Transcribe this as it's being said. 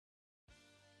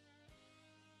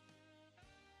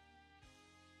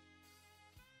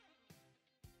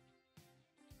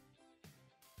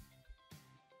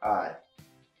Hi,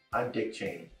 I'm Dick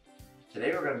Cheney.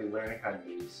 Today we're going to be learning how to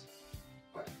use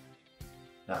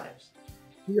knives.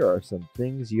 Here are some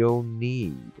things you'll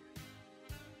need.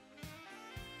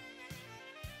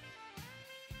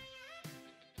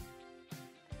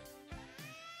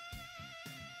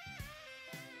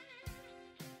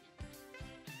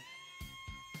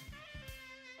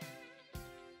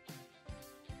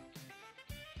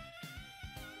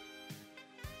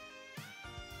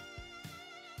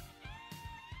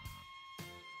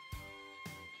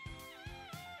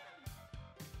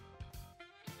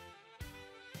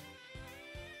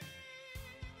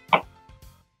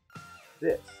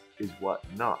 This is what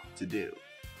not to do.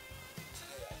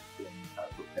 Today I'm going how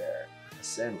to prepare a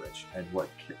sandwich and what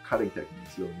cutting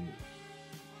techniques you'll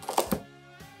need.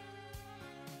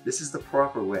 This is the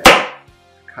proper way to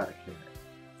cut a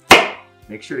carrot.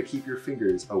 Make sure to keep your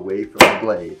fingers away from the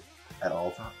blade at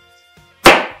all times.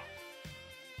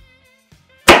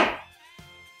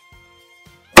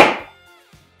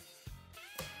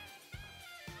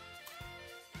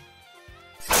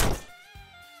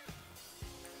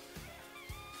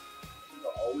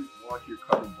 Always wash your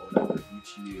cutting board after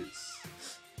each use.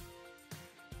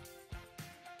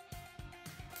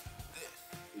 This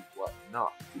is what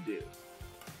not to do.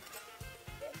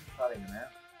 When cutting an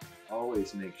apple,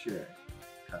 always make sure to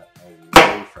cut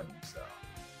away from yourself.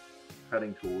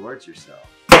 Cutting towards yourself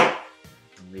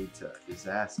can lead to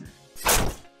disaster.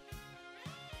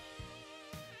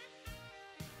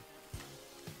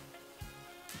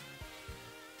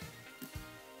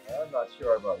 I'm not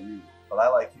sure about you, but I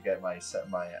like to get my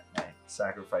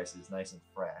sacrifices nice and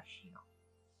fresh, you know.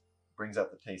 Brings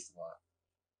up the taste a lot.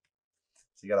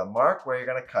 So you gotta mark where you're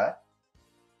gonna cut.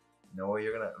 Know where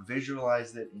you're gonna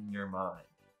visualize it in your mind.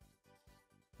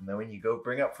 And then when you go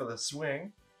bring up for the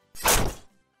swing, always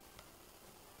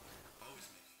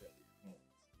make sure your hands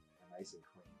are nice and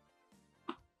clean.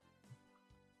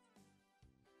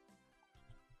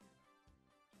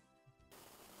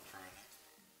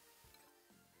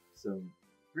 So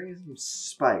bring some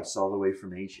spice all the way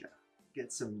from Asia.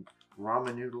 Get some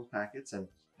ramen noodle packets, and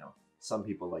you know, some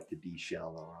people like to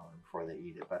de-shell the ramen before they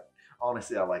eat it, but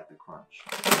honestly I like the crunch.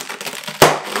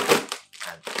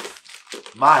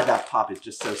 And that pop is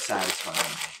just so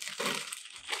satisfying.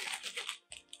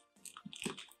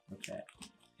 Okay,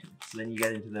 so then you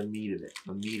get into the meat of it,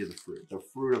 the meat of the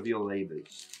fruit of your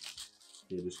labors.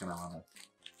 You're just gonna wanna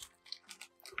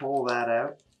pull that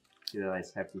out. Get a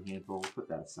nice hefty handful, put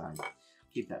that aside,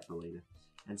 keep that for later.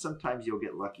 And sometimes you'll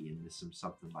get lucky and miss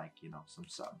something like, you know, some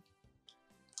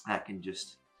that can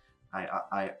just,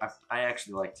 I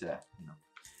actually like to, you know,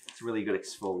 it's a really good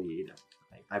exfoliator.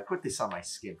 I put this on my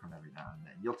skin from every now and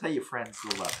then. You'll tell your friends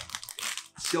you'll love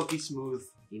it. Silky smooth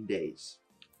in days.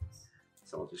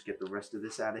 So I'll just get the rest of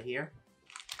this out of here.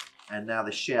 And now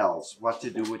the shells, what to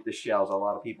do with the shells? A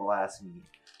lot of people ask me,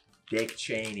 Dick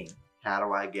Cheney, how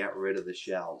do I get rid of the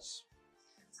shells?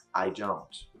 I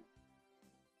don't.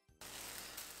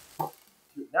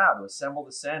 Now to assemble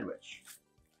the sandwich.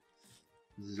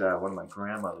 This is one of my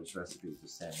grandmother's recipes of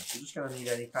sandwich. You're just going to need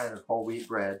any kind of whole wheat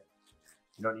bread.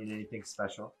 You don't need anything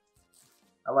special.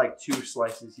 I like 2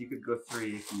 slices. You could go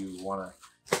 3 if you want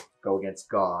to go against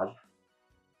God.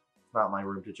 It's not my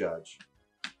room to judge.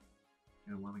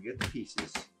 And when we get the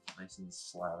pieces nice and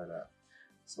slathered up.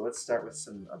 So let's start with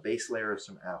a base layer of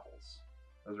some apples.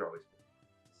 Those are always good.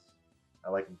 I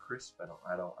like them crisp.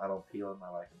 I don't peel them. I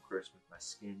like them crisp with my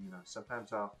skin. You know,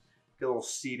 sometimes I'll get a little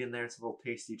seed in there. It's a little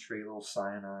tasty treat, a little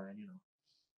cyanide. You know.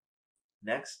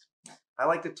 Next, I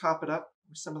like to top it up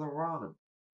with some of the ramen.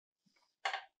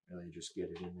 Really, just get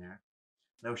it in there.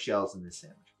 No shells in this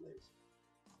sandwich, please.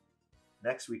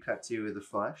 Next, we cut to the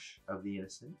flesh of the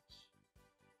innocent.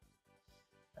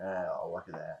 Oh, look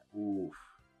at that! Ooh,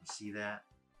 you see that?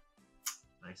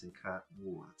 Nice and cut.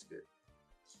 Ooh, that's good.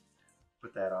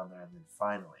 Put that on there, and then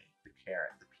finally, the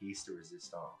carrot, the piece de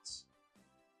resistance.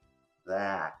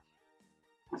 That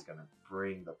is going to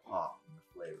bring the pop and the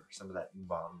flavor, some of that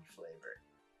umami flavor.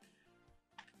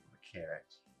 The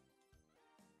carrot.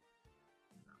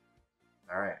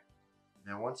 All right.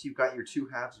 Now, once you've got your 2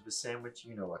 halves of a sandwich,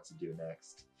 you know what to do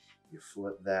next. You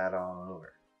flip that on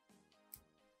over.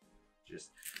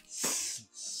 Just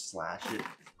slash it,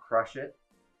 crush it.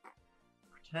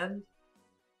 Pretend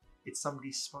it's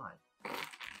somebody's spine.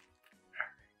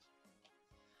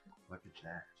 Look at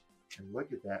that. And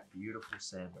look at that beautiful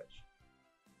sandwich.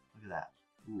 Look at that.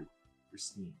 Ooh,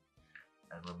 pristine.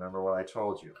 And remember what I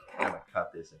told you. I'm going to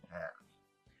cut this in half.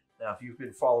 Now, if you've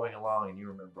been following along and you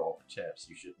remember all the tips,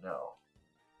 you should know.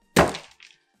 Now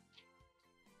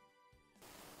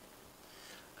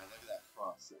look at that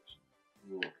cross section.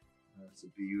 Ooh, That's a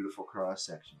beautiful cross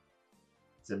section.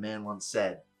 As a man once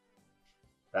said,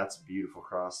 that's a beautiful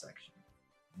cross section.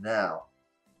 Now,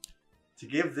 to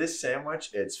give this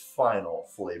sandwich its final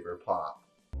flavor pop,